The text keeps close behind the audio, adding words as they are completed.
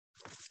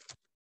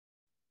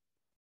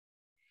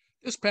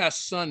This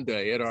past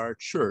Sunday at our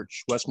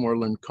church,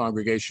 Westmoreland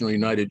Congregational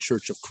United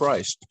Church of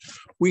Christ,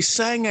 we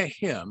sang a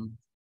hymn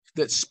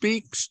that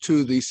speaks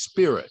to the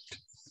spirit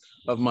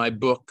of my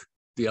book,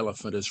 The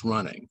Elephant is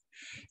Running.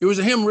 It was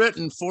a hymn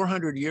written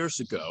 400 years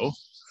ago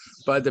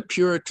by the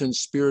Puritan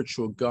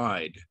spiritual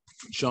guide,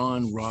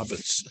 John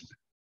Robinson.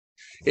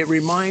 It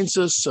reminds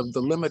us of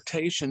the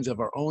limitations of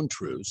our own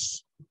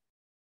truths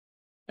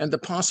and the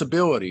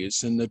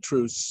possibilities in the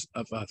truths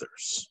of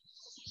others.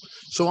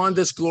 So on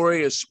this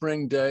glorious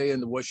spring day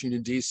in the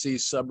Washington, D.C.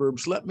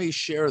 suburbs, let me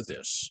share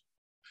this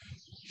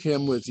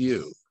hymn with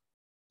you.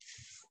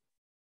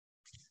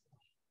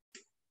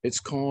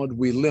 It's called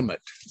We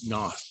Limit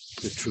Not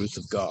the Truth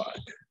of God.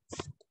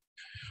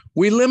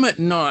 We limit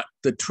not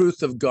the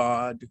truth of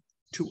God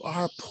to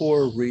our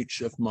poor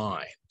reach of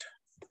mind,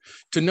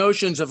 to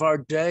notions of our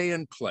day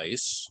and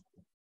place,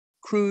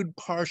 crude,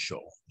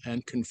 partial,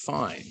 and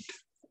confined.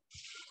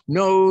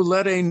 No,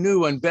 let a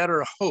new and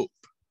better hope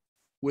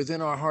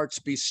within our hearts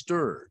be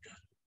stirred.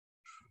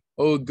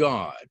 O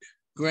God,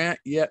 grant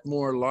yet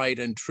more light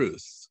and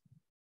truth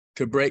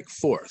to break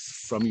forth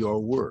from your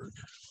word.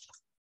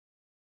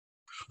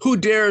 Who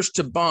dares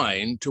to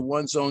bind to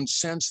one's own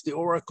sense the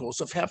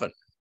oracles of heaven?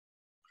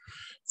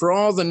 For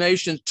all the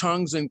nations,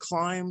 tongues, and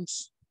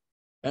climes,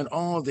 and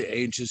all the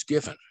ages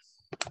given.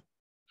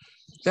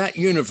 That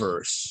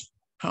universe,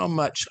 how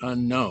much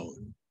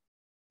unknown,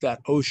 that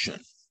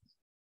ocean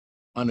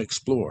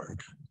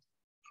unexplored.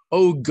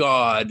 O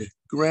God,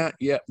 grant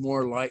yet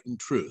more light and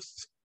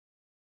truth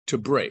to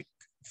break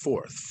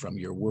forth from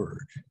your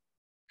word.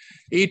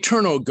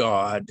 Eternal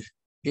God,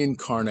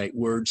 incarnate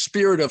word,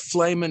 spirit of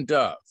flame and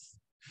dove,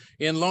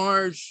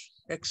 enlarge,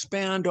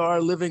 expand our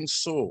living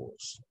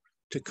souls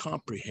to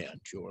comprehend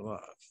your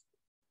love.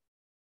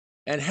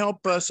 And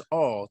help us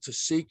all to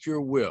seek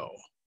your will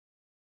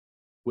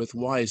with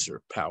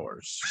wiser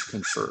powers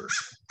conferred.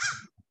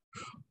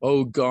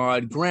 O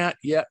God, grant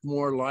yet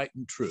more light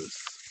and truth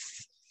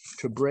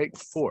to break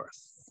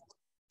forth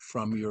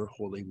from your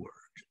holy word.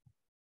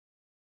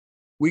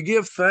 We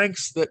give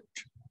thanks that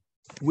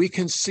we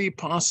can see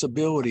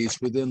possibilities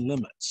within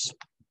limits.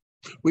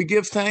 We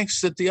give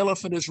thanks that the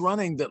elephant is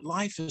running, that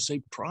life is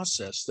a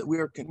process, that we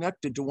are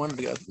connected to one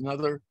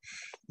another,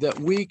 that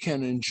we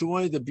can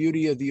enjoy the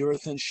beauty of the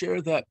earth and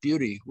share that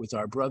beauty with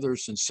our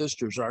brothers and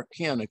sisters, our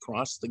kin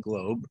across the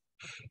globe,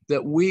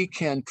 that we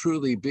can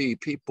truly be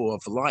people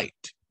of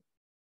light,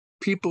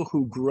 people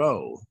who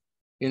grow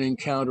in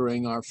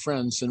encountering our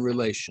friends and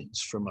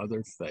relations from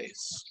other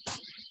faiths.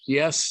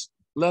 Yes,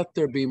 let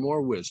there be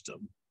more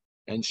wisdom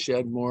and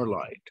shed more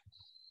light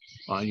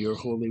on your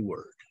holy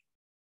word.